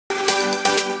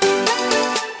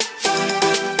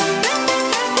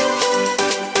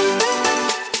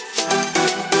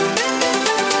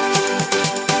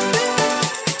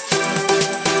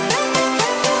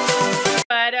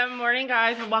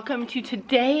welcome to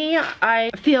today. I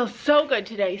feel so good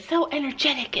today, so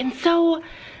energetic and so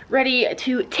ready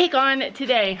to take on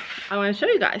today. I want to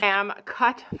show you guys. I am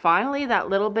cut finally that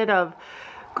little bit of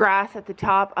grass at the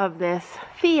top of this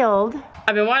field.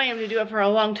 I've been wanting him to do it for a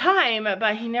long time,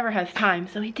 but he never has time,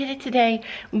 so he did it today,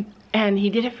 and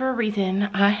he did it for a reason.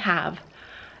 I have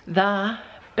the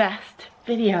best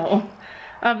video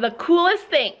of the coolest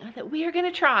thing that we are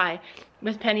gonna try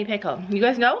with Penny Pickle. You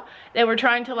guys know that we're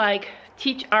trying to like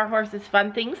teach our horses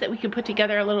fun things that we could put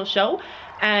together a little show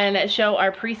and show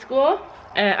our preschool,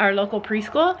 our local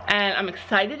preschool, and I'm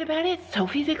excited about it.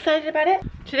 Sophie's excited about it.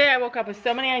 Today I woke up with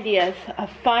so many ideas of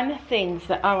fun things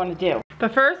that I want to do.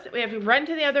 But first we have to run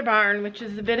to the other barn, which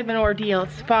is a bit of an ordeal.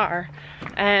 It's far,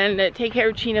 and take care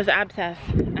of Chino's abscess,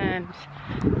 and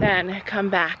then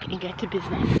come back and get to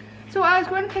business. So I was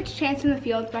going to catch Chance in the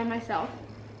field by myself,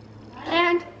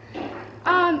 and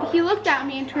he looked at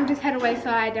me and turned his head away so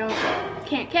I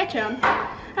can't catch him.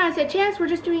 And I said, Chance, we're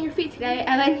just doing your feet today,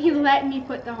 and then he let me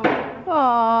put the hole.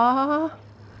 Aww,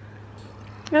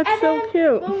 that's and so then,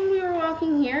 cute. when we were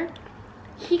walking here,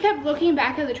 he kept looking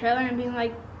back at the trailer and being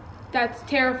like, that's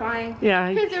terrifying.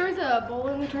 Yeah. Because there was a bull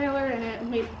in the trailer and it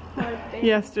made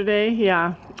yesterday,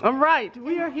 yeah. All right,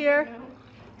 we are here.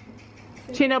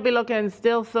 Chino be looking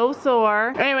still so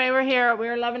sore. Anyway, we're here.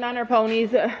 We're loving on our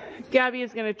ponies. Gabby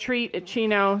is gonna treat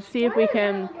Chino, see if we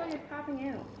can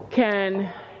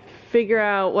figure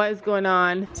out what is going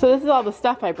on. So this is all the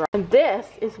stuff I brought. And this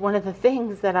is one of the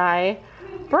things that I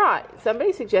brought.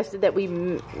 Somebody suggested that we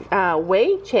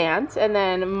weigh Chance and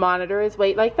then monitor his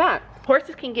weight like that.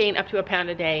 Horses can gain up to a pound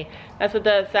a day. That's what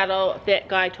the Saddle Fit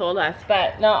guy told us,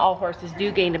 but not all horses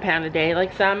do gain a pound a day.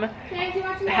 Like some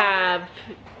have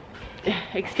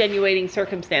extenuating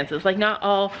circumstances. Like not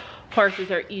all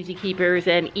horses are easy keepers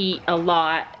and eat a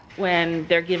lot when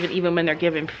they're given, even when they're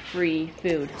given free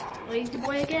food. Lazy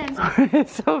boy again.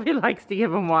 Sophie likes to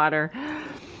give him water.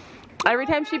 Every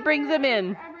time she brings him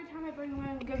in. Every time I bring him in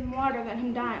and give him water, let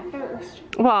him die of thirst.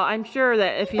 Well, I'm sure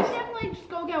that if he's... He could definitely just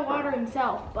go get water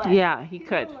himself, but... Yeah, he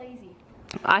could. Lazy.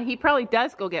 He probably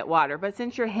does go get water, but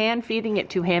since you're hand feeding it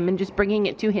to him and just bringing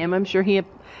it to him, I'm sure he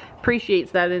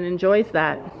appreciates that and enjoys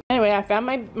that. Anyway, I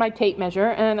found my tape measure,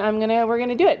 and we're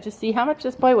gonna do it. Just see how much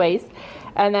this boy weighs,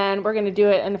 and then we're gonna do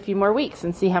it in a few more weeks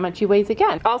and see how much he weighs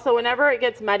again. Also, whenever it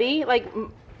gets muddy, like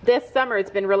this summer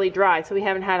it's been really dry, so we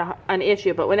haven't had an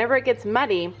issue, but whenever it gets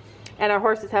muddy and our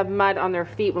horses have mud on their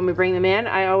feet when we bring them in,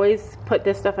 I always put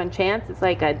this stuff on Chance. It's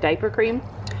like a diaper cream,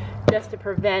 just to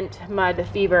prevent mud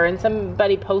fever. And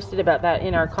somebody posted about that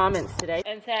in our comments today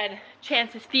and said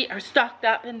Chance's feet are stocked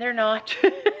up, and they're not.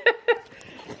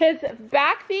 His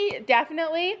back feet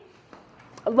definitely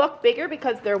look bigger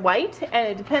because they're white, and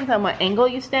it depends on what angle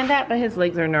you stand at, but his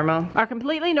legs are normal, are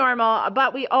completely normal.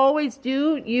 But we always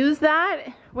do use that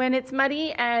when it's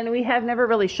muddy, and we have never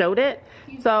really showed it,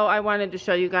 so I wanted to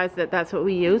show you guys that that's what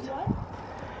we use.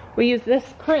 We use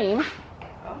this cream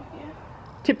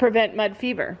to prevent mud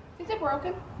fever. Is it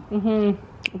broken?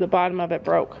 Mm-hmm. The bottom of it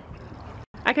broke.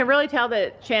 I can really tell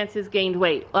that Chance has gained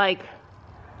weight. Like,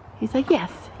 he's like,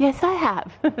 yes, I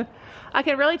have. I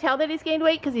can really tell that he's gained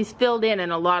weight because he's filled in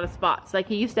a lot of spots. Like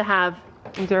he used to have,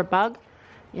 is there a bug?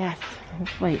 Yes,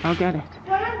 wait, I'll get it.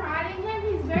 When I'm riding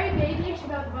him, he's very babyish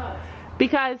about the bugs.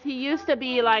 Because he used to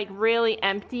be like really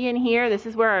empty in here. This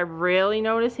is where I really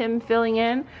notice him filling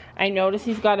in. I notice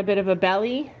he's got a bit of a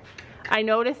belly. I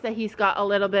noticed that he's got a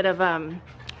little bit of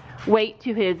weight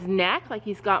to his neck, like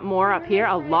he's got more up here,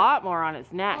 a lot more on his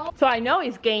neck. So I know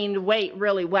he's gained weight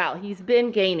really well. He's been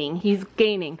gaining, he's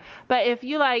gaining. But if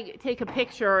you like take a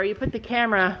picture or you put the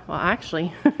camera, well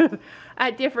actually,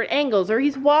 at different angles, or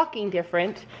he's walking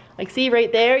different, like see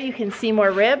right there, you can see more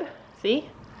rib, see?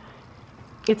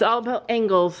 It's all about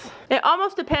angles. It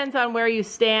almost depends on where you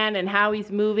stand and how he's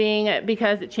moving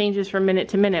because it changes from minute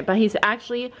to minute, but he's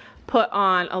actually put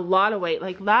on a lot of weight.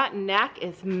 Like that neck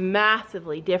is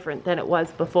massively different than it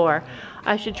was before.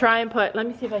 I should try and put, let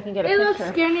me see if I can get a picture. It looks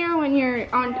skinnier when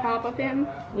you're on top of him.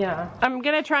 Yeah. I'm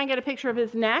gonna try and get a picture of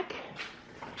his neck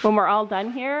when we're all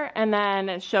done here and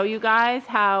then show you guys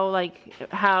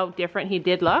how different he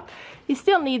did look. He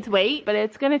still needs weight, but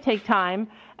it's gonna take time,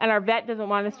 and our vet doesn't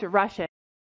want us to rush it.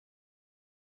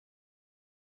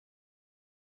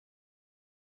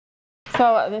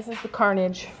 So this is the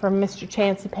carnage from Mr.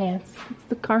 Chancy Pants. It's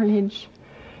the carnage.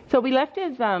 So we left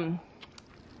his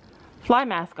fly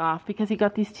mask off because he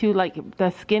got these two, like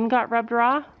the skin got rubbed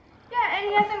raw. Yeah, and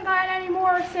he hasn't gotten any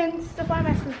more since the fly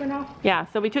mask has been off. Yeah,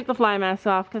 so we took the fly mask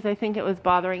off because I think it was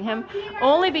bothering him.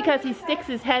 Only because he sticks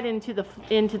his head into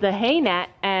the hay net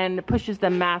and pushes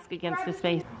the mask against his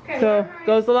face. So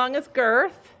goes along his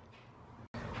girth.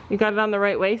 You got it on the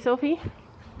right way, Sophie?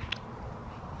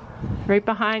 Right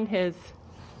behind his...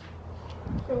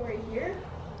 So right here?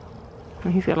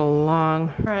 He's got a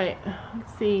long... Right,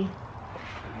 let's see.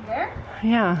 There?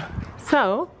 Yeah.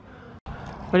 So,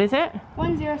 what is it?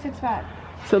 1065.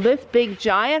 So this big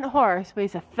giant horse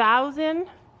weighs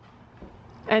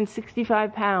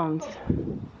 1,065 pounds.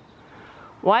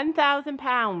 1,000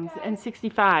 pounds and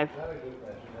 65.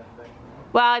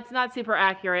 Well, it's not super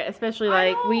accurate, especially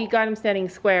like we got him standing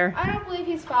square. I don't believe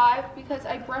he's 5 because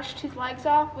I brushed his legs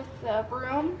off with the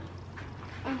broom.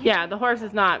 Yeah, the horse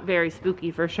is not very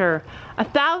spooky for sure.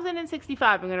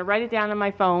 1,065. I'm gonna write it down on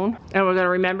my phone, and we're gonna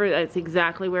remember that it's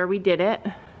exactly where we did it.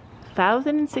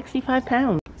 1,065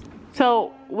 pounds.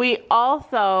 So we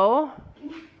also,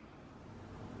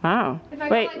 wow. If I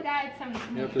Wait. go like that, it's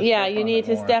something. Yeah, you need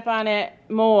to step on it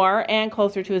more and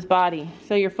closer to his body.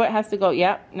 So your foot has to go,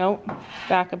 yep, nope,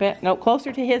 back a bit, nope,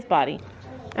 closer to his body.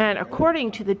 And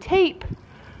according to the tape,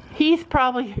 he's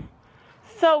probably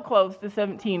so close to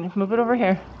 17. Move it over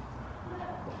here.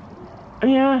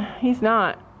 Yeah, he's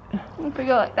not. If we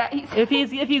go like that, If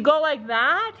you go like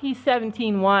that, he's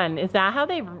 17.1. Is that how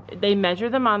they measure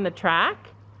them on the track?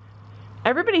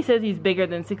 Everybody says he's bigger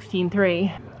than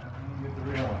 16.3.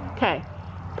 Okay,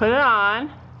 put it on.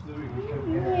 What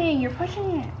are you doing? You're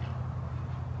pushing it.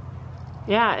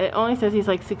 Yeah, it only says he's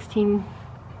like 16.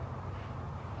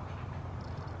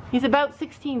 He's about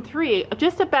 16.3,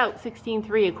 just about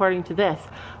 16.3 according to this.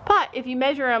 But if you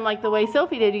measure him like the way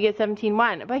Sophie did, you get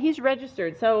 17.1. But he's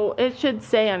registered, so it should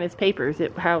say on his papers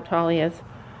how tall he is.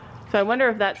 So I wonder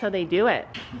if that's how they do it.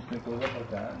 It goes up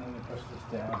like that, and then you push this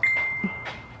down.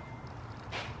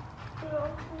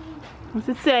 What's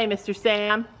it say, Mr.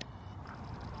 Sam?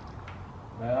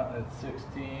 Well, it's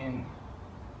 16.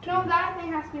 No, that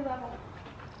thing has to be level.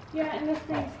 Yeah, and this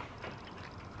thing's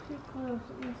too close.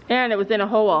 And it was in a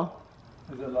hole.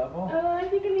 Is it level? I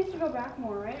think it needs to go back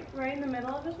more, right? Right in the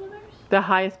middle of his withers? The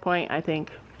highest point, I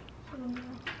think.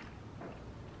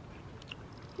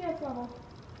 Yeah, it's level.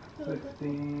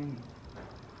 16.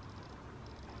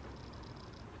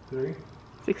 3?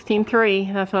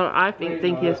 16.3, that's what I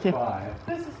think he is too. 5.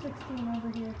 This is 16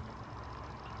 over here.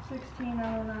 16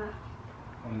 out of that.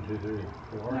 1, 2, 3,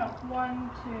 4. No, 1,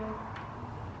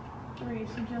 2, 3,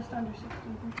 so just under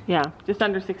 16. Yeah, just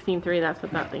under 16.3, that's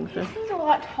what that thing says. He's a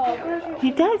lot taller.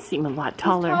 He does seem a lot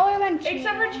taller. He's taller than Chino.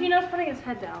 Except for Chino's putting his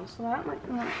head down, so that might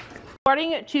be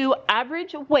According to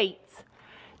average weights,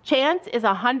 Chance is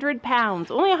 100 pounds,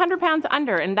 only 100 pounds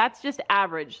under, and that's just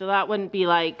average, so that wouldn't be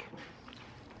like,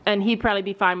 and he'd probably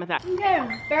be fine with that. Okay,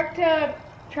 back to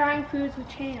trying foods with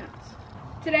Chance.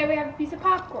 Today we have a piece of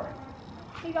popcorn.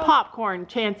 Here you go. Popcorn,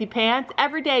 Chancey Pants.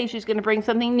 Every day she's gonna bring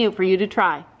something new for you to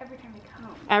try. Every time we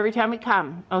come. Every time we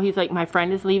come. Oh, he's like, my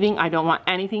friend is leaving. I don't want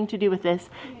anything to do with this.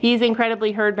 He's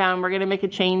incredibly herdbound. We're gonna make a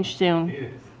change soon.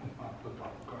 He's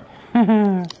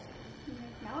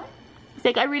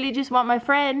like, I really just want my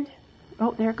friend.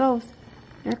 Oh, there it goes.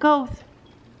 There it goes.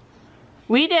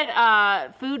 We did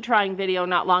a food trying video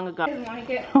not long ago. Doesn't like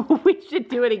it. We should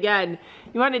do it again.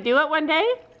 You want to do it one day?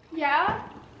 Yeah?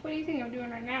 What do you think I'm doing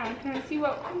right now? Can I see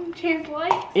what Chance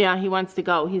likes? Yeah, he wants to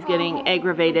go. He's getting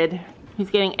aggravated. He's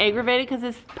getting aggravated because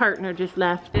his partner just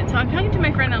left. So I'm talking to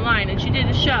my friend online, and she did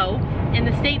a show in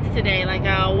the States today, like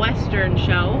a Western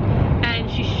show. And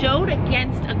she showed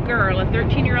against a girl, a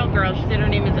 13-year-old girl. She said her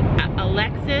name is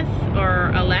Alexis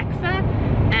or Alexa.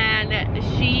 And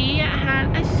she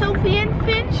had a Sophie and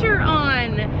Fincher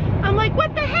on. I'm like,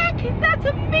 what the heck? That's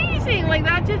amazing. Like,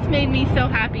 that just made me so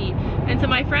happy. And so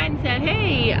my friend said,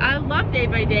 hey, I love Day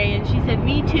by Day. And she said,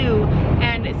 me too.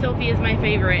 And Sophie is my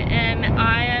favorite. And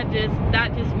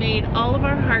that just made all of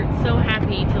our hearts so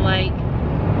happy to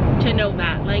to know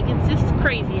that. Like, it's just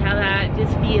crazy how that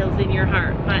just feels in your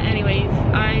heart. But anyways,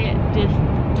 I just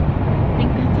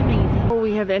think that's amazing.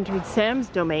 We have entered Sam's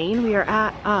domain. We are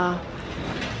at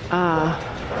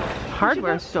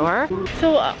hardware store.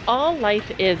 So all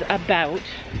life is about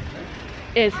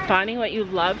is finding what you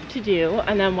love to do,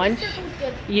 and then once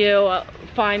you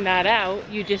find that out,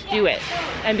 you just do it.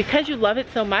 And because you love it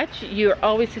so much, you're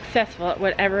always successful at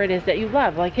whatever it is that you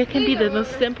love. Like, it can be the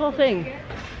most simple thing.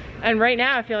 And right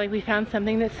now I feel like we found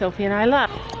something that Sophie and I love.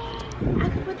 I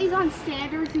could put these on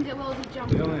standards and get Will to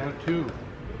jump. We only have 2.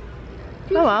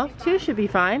 Oh well, 2 should be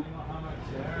fine.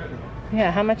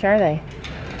 Yeah, how much are they?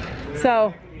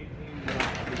 So,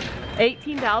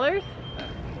 $18?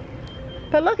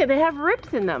 But look, they have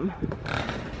rips in them.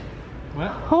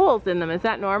 What? Holes in them. Is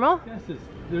that normal? Yes,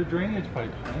 they're drainage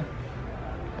pipes, man.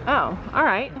 Oh, all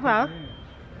right. Well,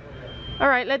 all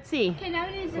right, let's see. Okay, now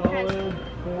it is a Solid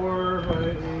 4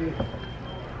 by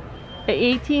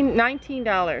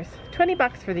 $19. 20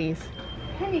 bucks for these.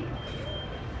 Penny.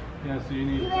 Yeah, so you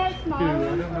need Do they have 2. smaller I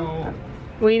ones? don't know.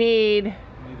 We need, You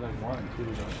need like 1 and 2,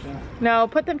 don't you? no,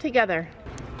 put them together.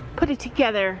 Put it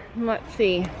together. Let's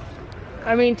see.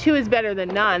 I mean, 2 is better than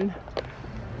none.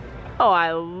 Oh,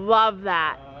 I love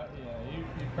that. Yeah, you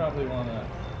probably want to.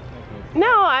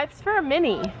 No, it's for a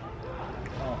mini.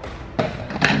 Oh.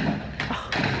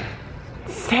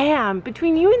 Sam,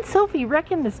 between you and Sophie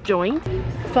wrecking this joint.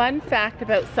 Fun fact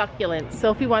about succulents.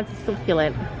 Sophie wants a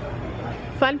succulent.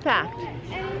 Fun fact.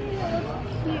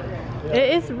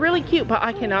 It is really cute, but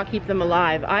I cannot keep them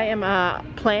alive. I am a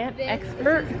plant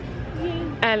expert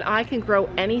and I can grow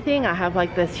anything. I have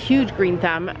like this huge green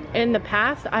thumb. In the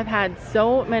past, I've had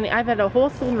so many, I've had a whole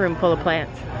stone room full of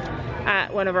plants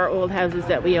at one of our old houses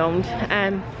that we owned,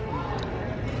 and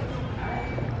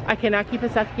I cannot keep a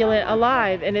succulent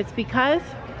alive, and it's because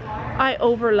I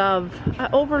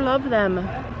overlove them.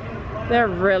 They're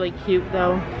really cute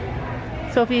though.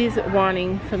 Sophie's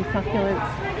wanting some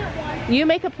succulents. You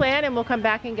make a plan and we'll come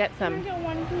back and get some.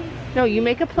 No, you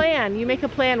make a plan. You make a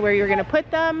plan where you're gonna put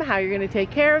them, how you're gonna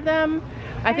take care of them.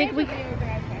 I think we,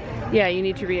 yeah, you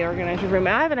need to reorganize your room.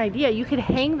 I have an idea. You could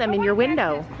hang them in your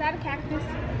window. Is that a cactus?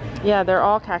 Yeah, they're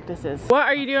all cactuses. What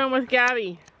are you doing with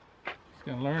Gabby? She's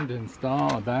gonna learn to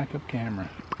install a backup camera.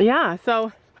 Yeah,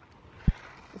 so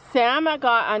Sam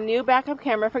got a new backup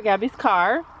camera for Gabby's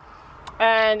car,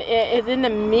 and it is in the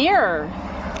mirror.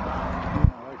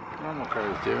 Like normal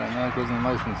cars do, and that goes on the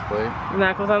license plate. And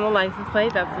that goes on the license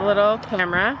plate. That's the little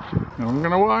camera. And I'm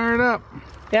gonna wire it up.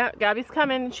 Yeah, Gabby's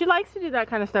coming. She likes to do that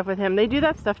kind of stuff with him. They do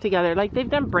that stuff together. Like, they've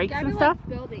done breaks Gabby and stuff. likes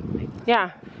building things.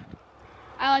 Yeah.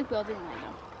 I like building Lego.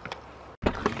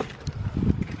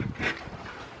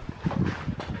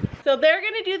 So they're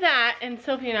gonna do that, and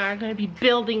Sophie and I are gonna be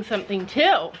building something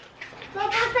too.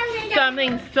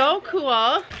 Something so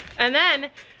cool. And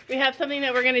then we have something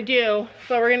that we're gonna do,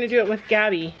 but we're gonna do it with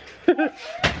Gabby.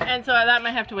 And so that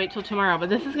might have to wait till tomorrow, but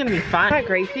this is gonna be fun. Hi,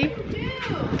 Gracie.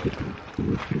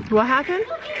 What happened?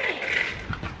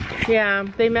 Yeah,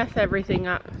 they mess everything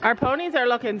up. Our ponies are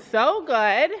looking so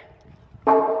good.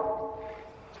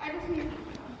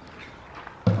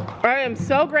 I am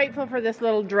so grateful for this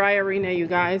little dry arena, you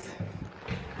guys.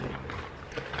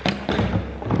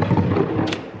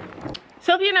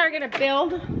 Sophie and I are gonna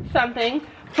build something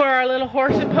for our little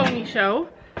horse and pony show.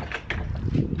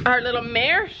 Our little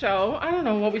mare show. I don't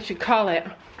know what we should call it.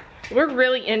 We're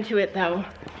really into it though.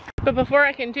 But before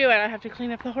I can do it, I have to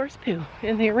clean up the horse poo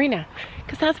in the arena,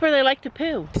 because that's where they like to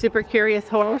poo. Super curious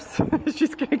horse.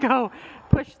 She's gonna go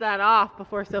push that off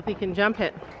before Sophie can jump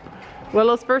it.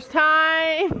 Willow's first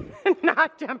time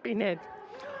not jumping it.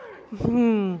 She's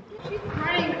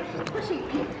crying. She's pushing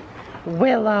me.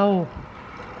 Willow.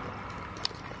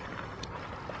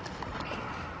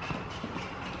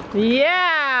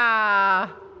 Yeah.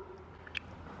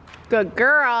 Good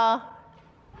girl.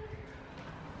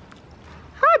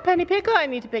 Hi, Penny Pickle. I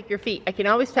need to pick your feet. I can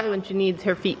always tell when she needs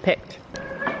her feet picked.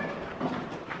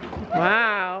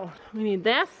 Wow. We need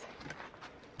this.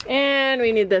 And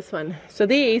we need this one. So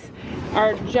these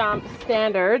are jump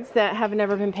standards that have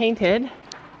never been painted.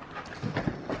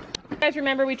 You guys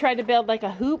remember we tried to build like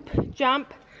a hoop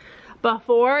jump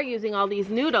before using all these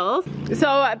noodles.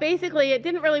 So basically it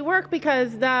didn't really work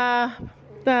because the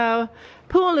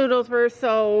pool noodles were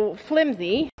so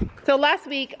flimsy. So last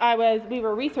week we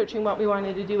were researching what we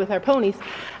wanted to do with our ponies,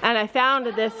 and I found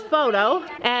this photo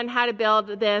and how to build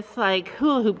this like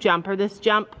hula hoop jump, or this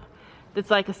jump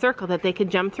that's like a circle that they could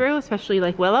jump through, especially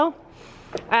like Willow.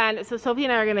 And so Sophie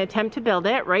and I are gonna attempt to build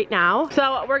it right now.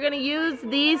 So we're gonna use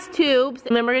these tubes,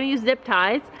 and then we're gonna use zip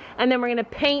ties, and then we're gonna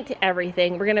paint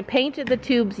everything. We're gonna paint the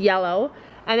tubes yellow,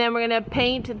 and then we're gonna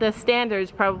paint the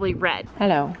standards probably red.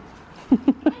 Hello.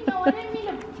 No, I didn't mean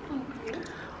to poop you.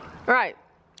 All right,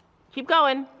 keep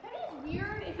going. Penny's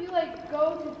weird. If you like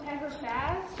go to pet her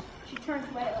fast, she turns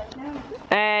white like no.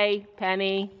 Hey,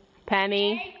 Penny.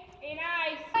 Penny. Hey,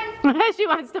 nice. She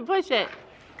wants to push it.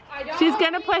 I don't. She's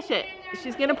gonna push it.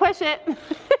 She's gonna push it.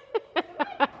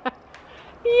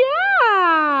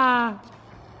 Yeah.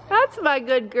 That's my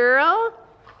good girl.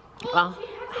 Well,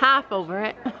 half over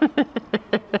it.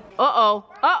 Uh-oh.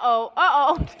 Uh-oh.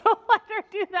 Uh-oh. Don't let her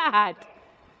do that.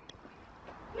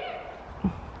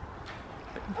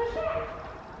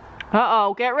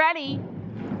 Uh-oh. Get ready.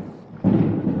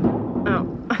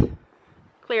 Oh.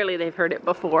 Clearly they've heard it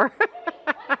before.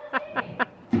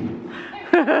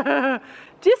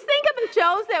 Just think of the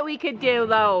shows that we could do,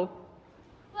 though.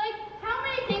 Like, how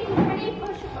many things can Penny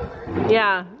push over?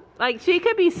 Yeah, like she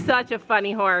could be such a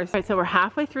funny horse. All right, so we're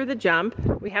halfway through the jump.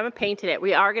 We haven't painted it.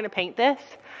 We are gonna paint this.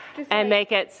 and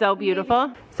make it so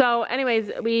beautiful. So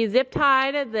anyways, we zip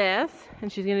tied this,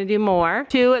 and she's gonna do more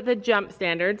to the jump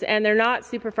standards, and they're not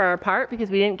super far apart because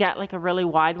we didn't get like a really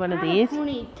wide one of these.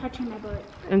 Pony touching my butt.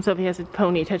 And Sophie has a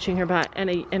pony touching her butt and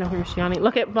a horse yawning.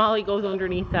 Look at Molly goes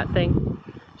underneath that thing.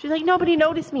 She's like, nobody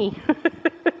noticed me.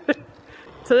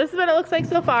 So this is what it looks like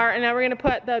so far, and now we're gonna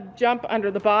put the jump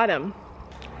under the bottom.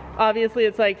 Obviously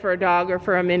it's like for a dog or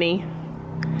for a mini,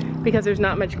 because there's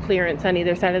not much clearance on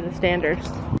either side of the standard.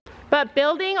 But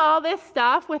building all this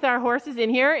stuff with our horses in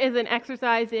here is an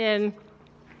exercise in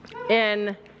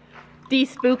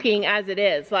de-spooking as it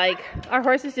is. Like, our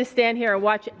horses just stand here and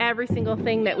watch every single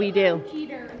thing that we do.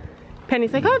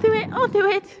 Penny's like, I'll do it, I'll do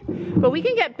it. But we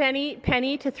can get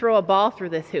Penny to throw a ball through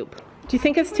this hoop. Do you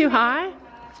think it's too high?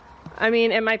 I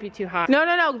mean, it might be too high.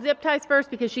 No, zip ties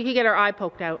first because she could get her eye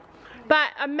poked out. But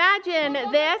imagine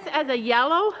this as a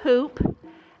yellow hoop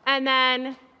and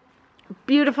then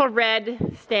beautiful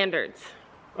red standards,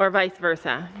 or vice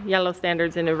versa. Yellow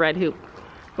standards in a red hoop.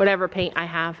 Whatever paint I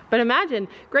have. But imagine,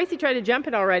 Gracie tried to jump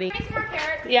it already.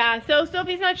 Yeah, so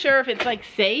Sophie's not sure if it's like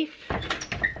safe,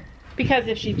 because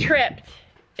if she tripped,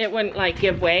 it wouldn't like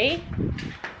give way.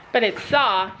 But it's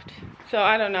soft, so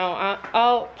I don't know.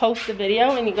 I'll post the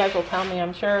video and you guys will tell me,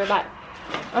 I'm sure, but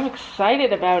I'm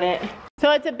excited about it. So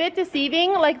it's a bit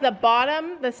deceiving, like the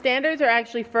bottom, the standards are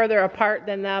actually further apart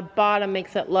than the bottom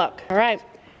makes it look. All right,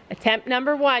 attempt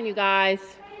number 1, you guys.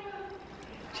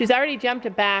 She's already jumped a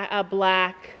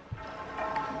black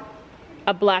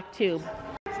tube.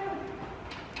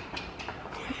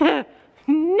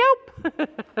 Nope.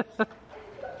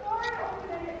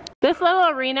 This little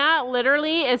arena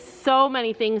literally is so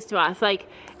many things to us. Like,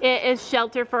 it is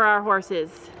shelter for our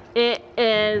horses. It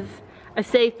is a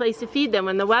safe place to feed them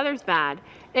when the weather's bad.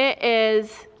 It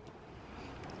is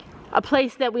a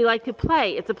place that we like to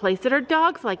play. It's a place that our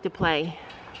dogs like to play.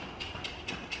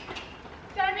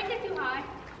 Did I make it too high?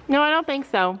 No, I don't think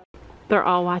so. They're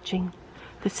all watching.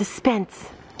 The suspense.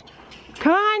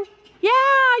 Come on. Yeah!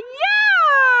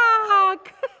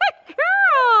 Good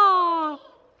girl!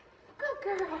 Good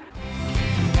girl.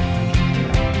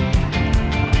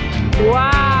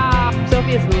 Wow!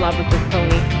 Sophie is in love with this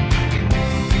pony.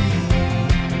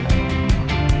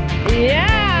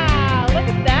 Yeah! Look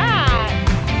at that!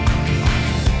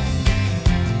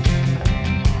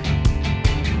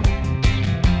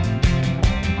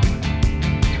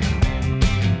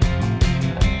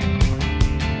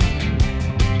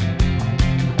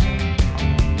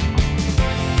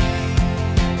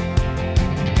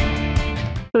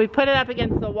 So we put it up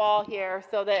against the wall here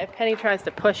so that if Penny tries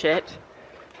to push it,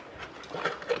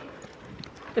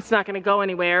 it's not going to go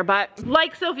anywhere. But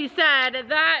like Sophie said,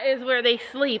 that is where they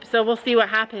sleep, so we'll see what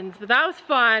happens. But that was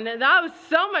fun. That was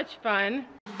so much fun.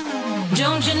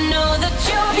 Don't you know that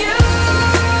you're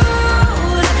beautiful?